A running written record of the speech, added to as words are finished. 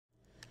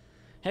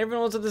Hey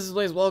everyone, what's up? This is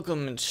Blaze.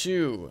 Welcome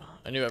to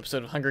a new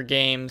episode of Hunger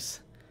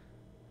Games.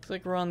 Looks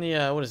like we're on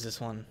the, what is this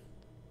one?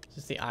 Is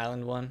this the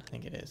island one? I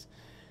think it is.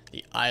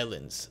 The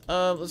islands.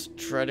 Let's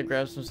try to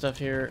grab some stuff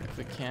here if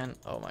we can.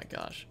 Oh my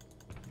gosh.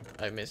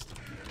 I missed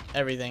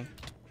everything.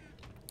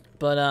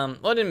 But,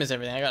 well, I didn't miss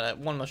everything. I got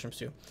one mushroom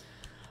stew.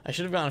 I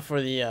should have gone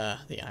for the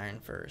iron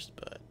first,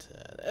 but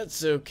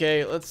that's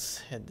okay. Let's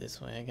head this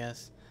way, I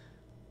guess.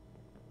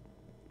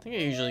 I think I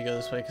usually go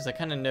this way because I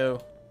kind of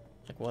know,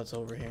 like, what's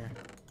over here.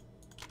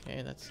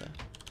 Okay, that's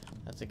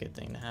a good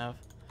thing to have.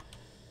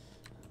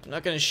 I'm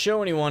not gonna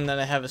show anyone that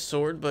I have a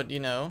sword, but you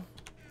know.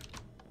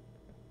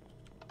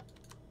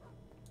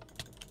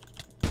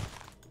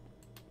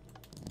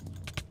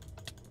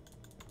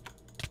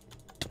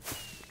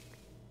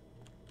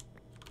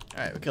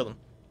 Alright, we killed him.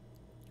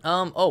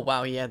 Oh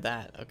wow, he had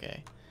that.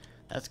 Okay.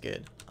 That's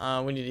good.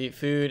 We need to eat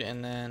food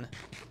and then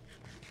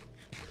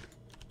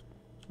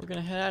we're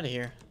gonna head out of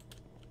here.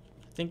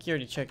 I think you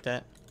already checked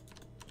that.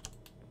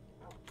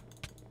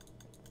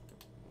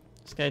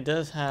 This guy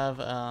does have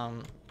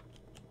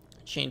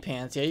chain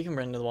pants. Yeah, you can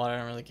run into the water. I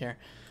don't really care.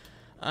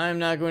 I'm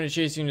not going to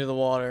chase you into the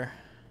water,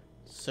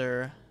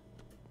 sir.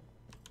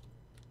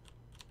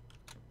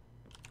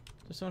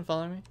 Is someone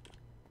following me?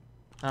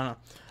 I don't know.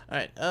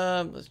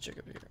 Alright, let's check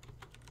up here.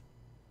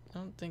 I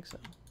don't think so.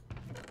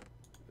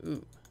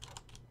 Ooh.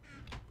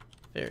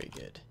 Very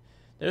good.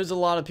 There's a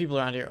lot of people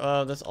around here.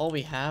 Oh, that's all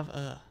we have?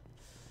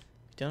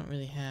 We don't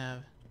really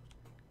have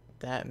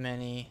that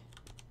many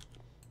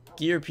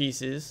gear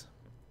pieces.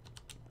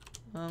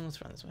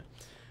 Let's run this way.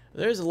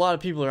 There's a lot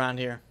of people around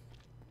here.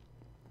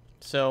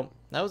 So,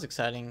 that was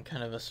exciting,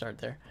 kind of a start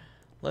there.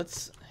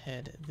 Let's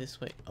head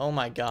this way. Oh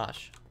my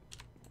gosh.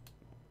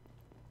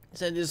 Let's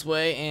head this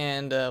way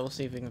and we'll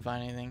see if we can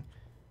find anything.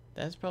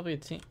 That's probably a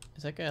team.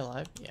 Is that guy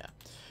alive? Yeah.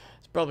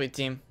 It's probably a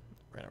team.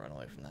 We're gonna run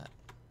away from that.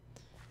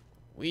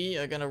 We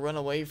are gonna run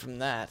away from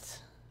that.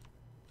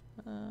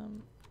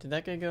 Did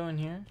that guy go in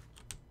here?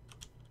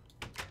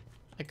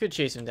 I could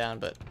chase him down,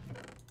 but is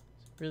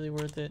it really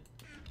worth it?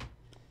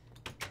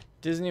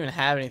 Doesn't even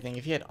have anything.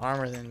 If he had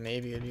armor, then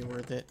maybe it'd be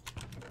worth it.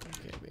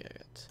 Okay,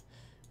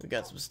 we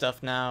got some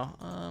stuff now.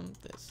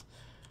 This.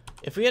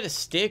 If we had a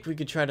stick, we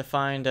could try to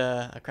find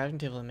a crafting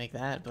table and make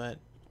that, but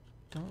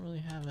don't really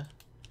have a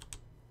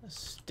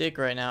stick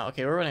right now.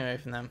 Okay, we're running away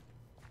from them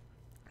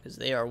because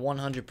they are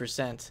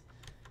 100%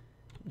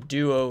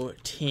 duo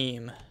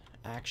team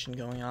action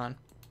going on.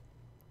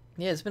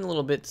 Yeah, it's been a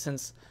little bit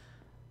since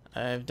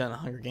I've done a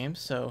Hunger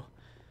Games, so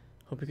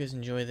hope you guys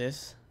enjoy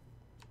this.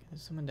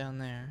 There's someone down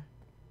there.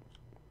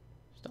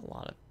 A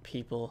lot of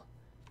people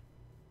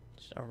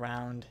just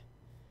around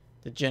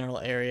the general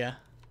area.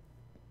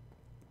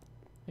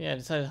 Yeah, I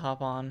decided to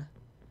hop on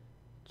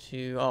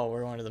to... Oh, we're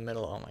going to the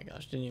middle. Oh my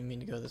gosh, didn't even mean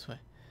to go this way.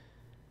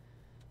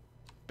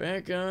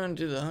 Back on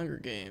to the Hunger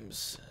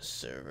Games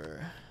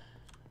server.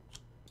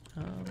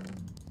 I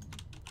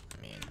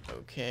mean,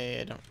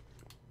 okay, I don't...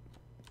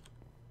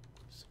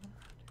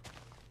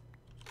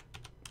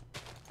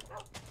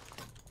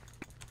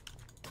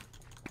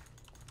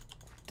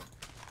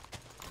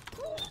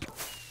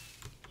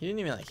 He didn't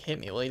even like hit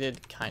me. Well, he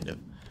did kind of.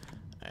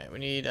 Alright, we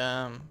need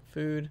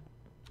food.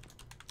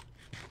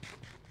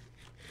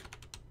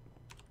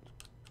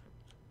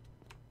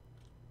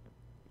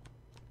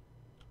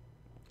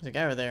 There's a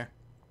guy over there.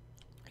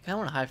 I kinda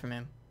wanna hide from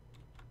him.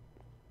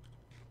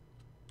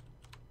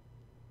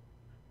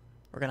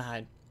 We're gonna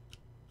hide.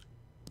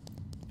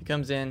 If he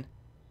comes in,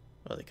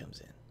 well, he comes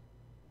in.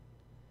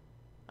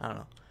 I don't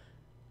know.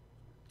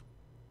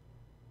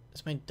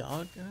 Is my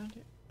dog around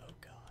here?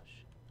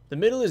 The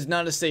middle is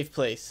not a safe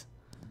place.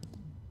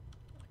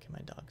 Okay, my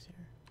dog's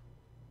here.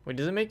 Wait,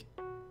 does it make...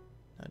 No,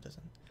 it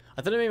doesn't.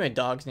 I thought it made my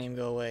dog's name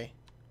go away.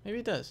 Maybe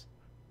it does.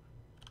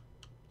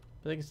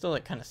 But I can still,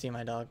 like, kind of see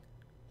my dog.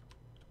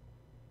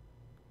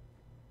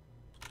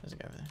 There's a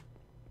guy over there.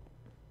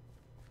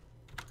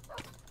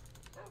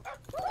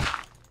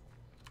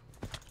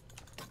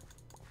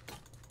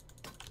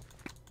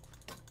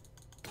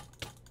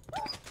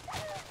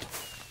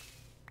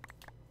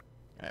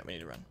 Alright, we need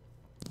to run.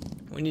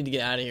 We need to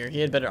get out of here. He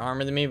had better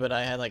armor than me, but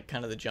I had like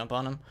kind of the jump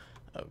on him.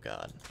 Oh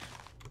god.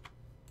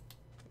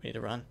 We need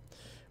to run.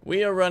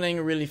 We are running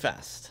really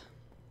fast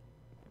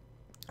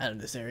out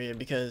of this area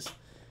because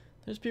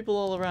there's people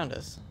all around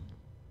us.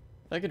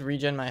 If I could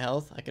regen my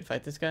health, I could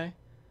fight this guy.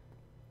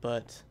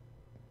 But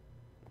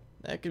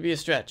that could be a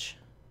stretch.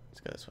 Let's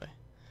go this way.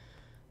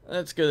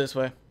 Let's go this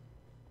way.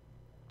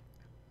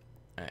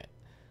 Alright.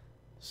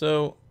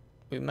 So,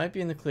 we might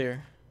be in the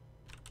clear.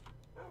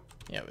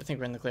 Yeah, I think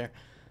we're in the clear.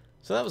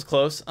 So that was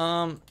close.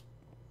 Yeah,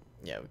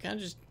 we kind of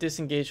just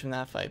disengaged from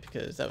that fight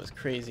because that was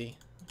crazy.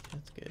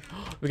 That's good.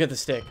 We got the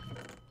stick.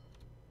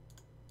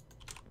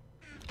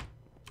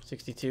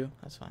 62.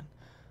 That's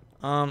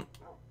fine.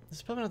 This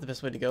is probably not the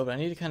best way to go, but I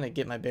need to kind of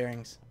get my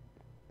bearings.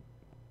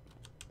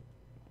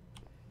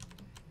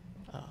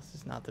 Oh, this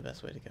is not the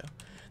best way to go.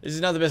 This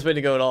is not the best way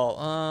to go at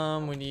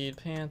all. We need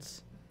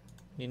pants.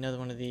 Need another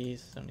one of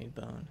these. Don't need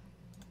bone.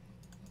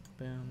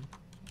 Boom.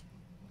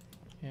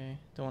 Okay.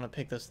 Don't want to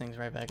pick those things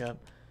right back up.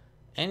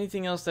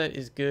 anything else that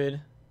is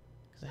good?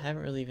 Because I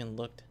haven't really even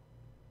looked.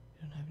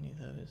 I don't have any of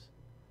those.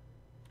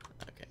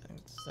 Okay, I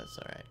think that's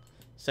alright.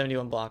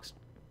 71 blocks.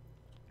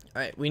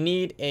 Alright, we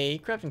need a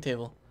crafting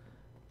table.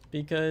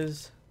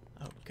 Because,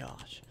 oh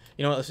gosh.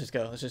 You know what, let's just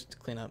go. Let's just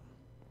clean up.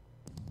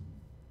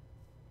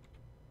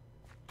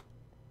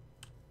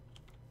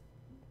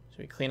 Should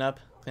we clean up?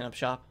 Clean up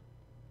shop?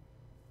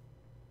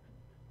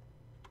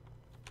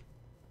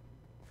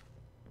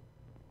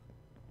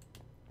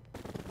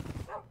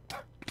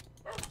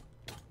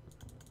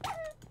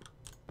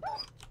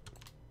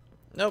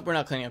 Nope, we're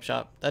not cleaning up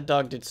shop. That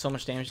dog did so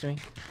much damage to me.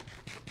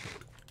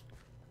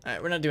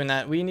 Alright, we're not doing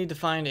that. We need to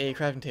find a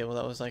crafting table.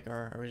 That was like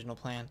our original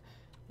plan.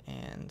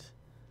 And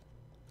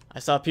I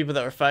saw people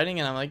that were fighting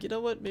and I'm like, you know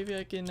what? Maybe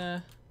I can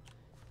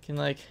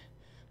like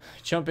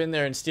jump in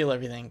there and steal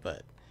everything,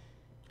 but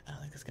I don't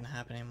think that's gonna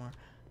happen anymore.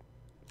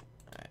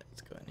 Alright,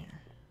 let's go in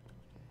here.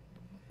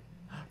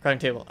 Crafting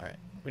table. Alright,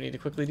 we need to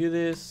quickly do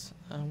this.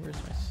 Where's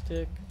my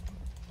stick?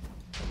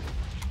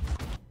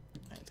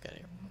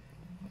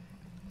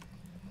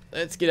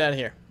 Let's get out of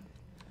here.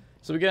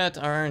 So we got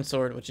our iron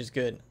sword, which is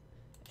good.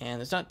 And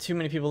there's not too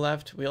many people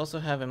left. We also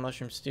have a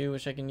mushroom stew,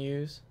 which I can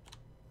use.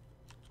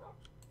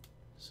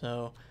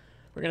 So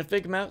we're going to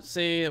fake them out,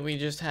 say that we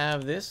just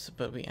have this,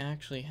 but we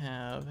actually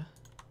have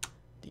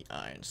the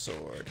iron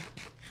sword.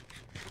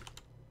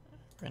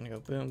 We're going to go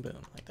boom, boom,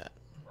 like that.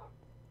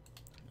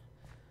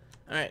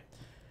 Alright.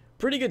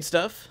 Pretty good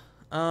stuff.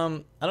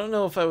 I don't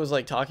know if I was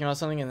like talking about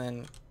something and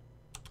then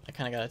I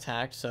kind of got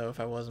attacked. So if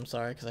I was, I'm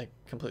sorry, because I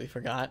completely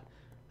forgot.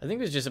 I think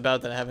it was just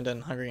about that I haven't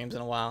done Hunger Games in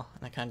a while,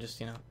 and I kind of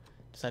just, you know,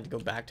 decided to go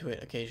back to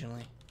it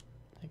occasionally.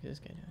 Like this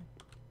guy doing.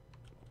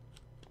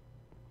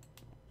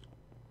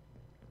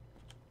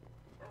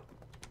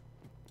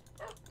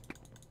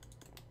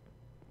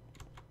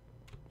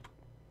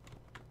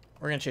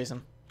 We're gonna chase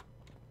him.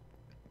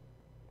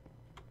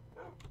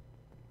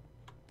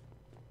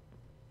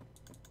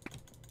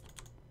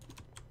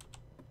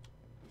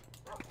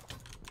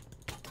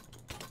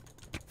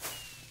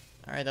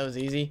 Alright, that was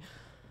easy.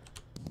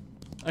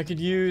 I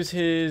could use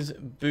his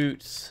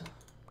boots.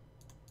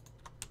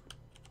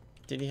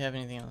 Did he have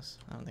anything else?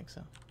 I don't think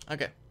so.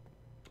 Okay.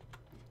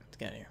 Let's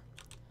get out of here.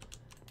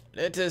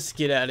 Let us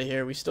get out of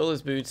here. We stole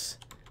his boots.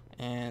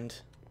 And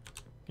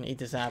I'm gonna eat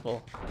this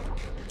apple.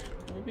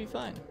 We'll be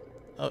fine.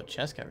 Oh,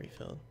 chest got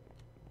refilled.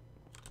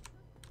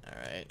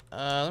 Alright.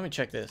 Let me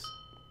check this.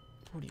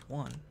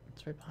 41.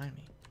 It's right behind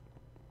me.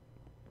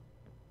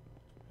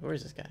 Where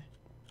is this guy?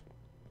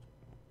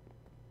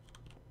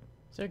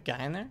 Is there a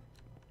guy in there?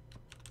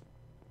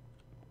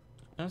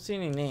 I don't see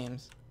any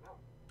names.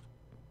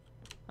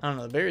 I don't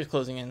know. The barrier's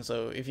closing in,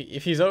 so if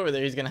he's over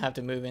there, he's gonna have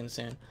to move in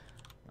soon.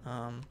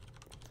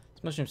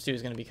 This mushroom stew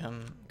is gonna be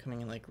coming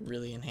in like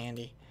really in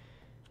handy.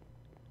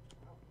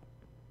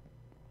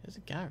 There's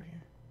a guy over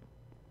here.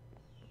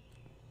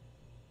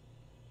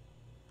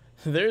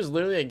 There's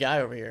literally a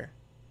guy over here.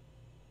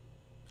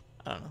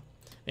 I don't know.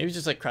 Maybe he's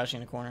just like crouching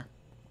in a corner.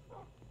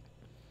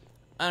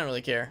 I don't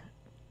really care.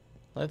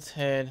 Let's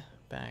head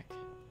back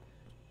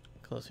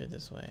closer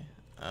this way.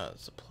 Oh,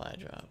 supply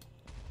drop.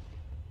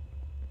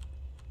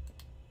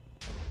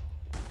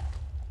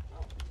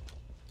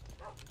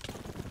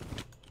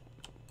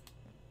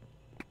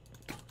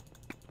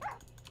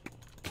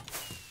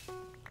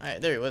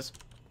 Alright, there he was.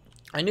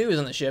 I knew he was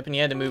on the ship and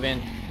he had to move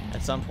in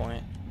at some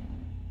point.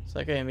 So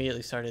like I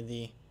immediately started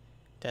the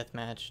death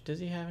match. Does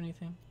he have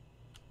anything?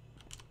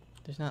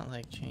 There's not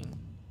like chain.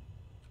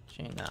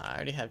 Nah, I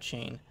already have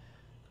chain.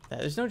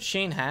 There's no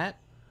chain hat.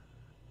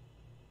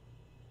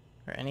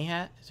 Or any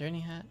hat? Is there any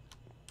hat?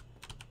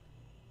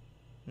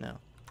 No.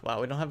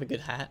 Wow, we don't have a good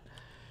hat.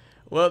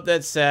 Well,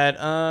 that's sad.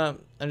 I'm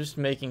just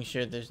making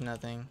sure there's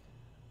nothing.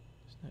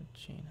 There's no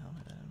chain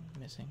helmet that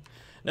I'm missing.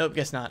 Nope,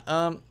 guess not.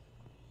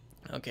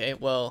 Okay,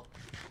 well,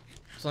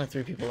 there's only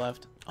 3 people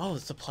left. Oh, the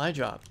supply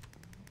drop.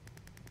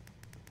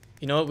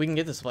 You know what? We can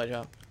get the supply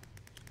drop.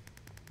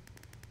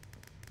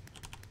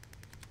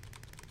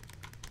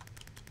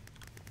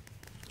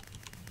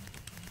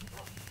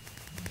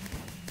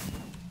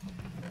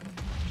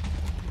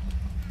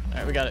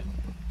 Alright, we got it.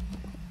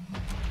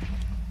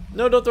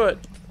 No, don't throw it.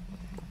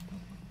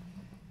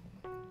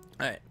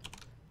 Alright.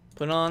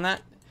 Put on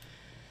that.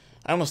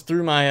 I almost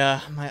threw my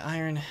my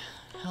iron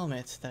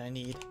helmet that I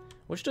need.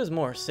 Which does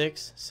more?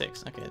 6?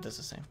 6. Okay, it does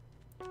the same.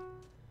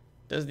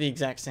 Does the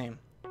exact same.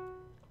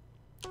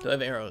 Do I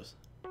have arrows?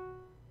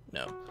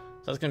 No. So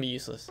that's gonna be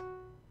useless.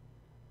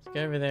 Let's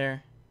go over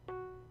there.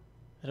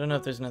 I don't know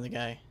if there's another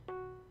guy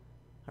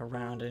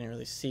around. I didn't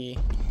really see.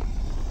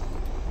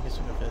 I guess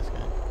we'll go for this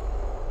guy.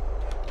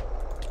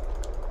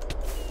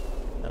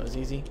 That was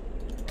easy.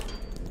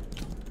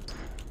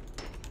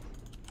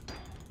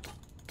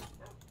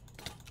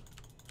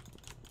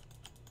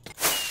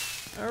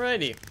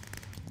 Alrighty.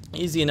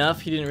 Easy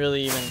enough. He didn't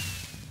really even...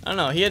 I don't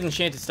know. He had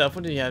enchanted stuff.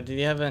 What did he have? Did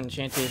he have an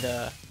enchanted... He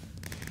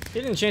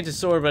had an enchanted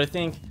sword, but I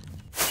think...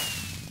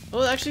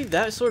 Well, actually,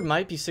 that sword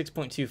might be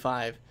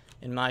 6.25.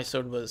 and my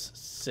sword was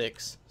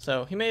 6.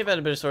 So he may have had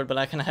a better sword, but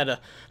I kind of had a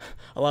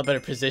lot better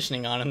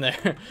positioning on him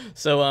there.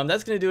 So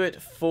that's going to do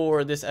it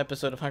for this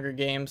episode of Hunger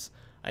Games.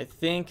 I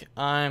think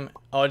I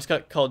just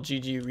got called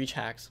GG Reach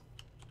Hacks.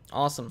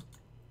 Awesome.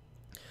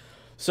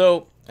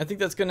 So I think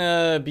that's going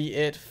to be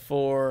it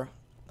for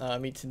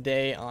me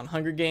today on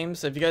Hunger Games.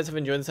 So if you guys have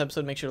enjoyed this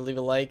episode, make sure to leave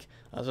a like,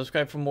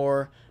 subscribe for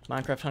more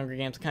Minecraft Hunger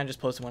Games. I kind of just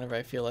post them whenever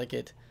I feel like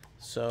it,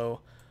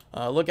 so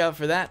look out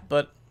for that.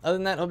 But other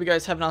than that, hope you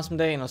guys have an awesome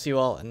day, and I'll see you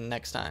all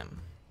next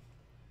time.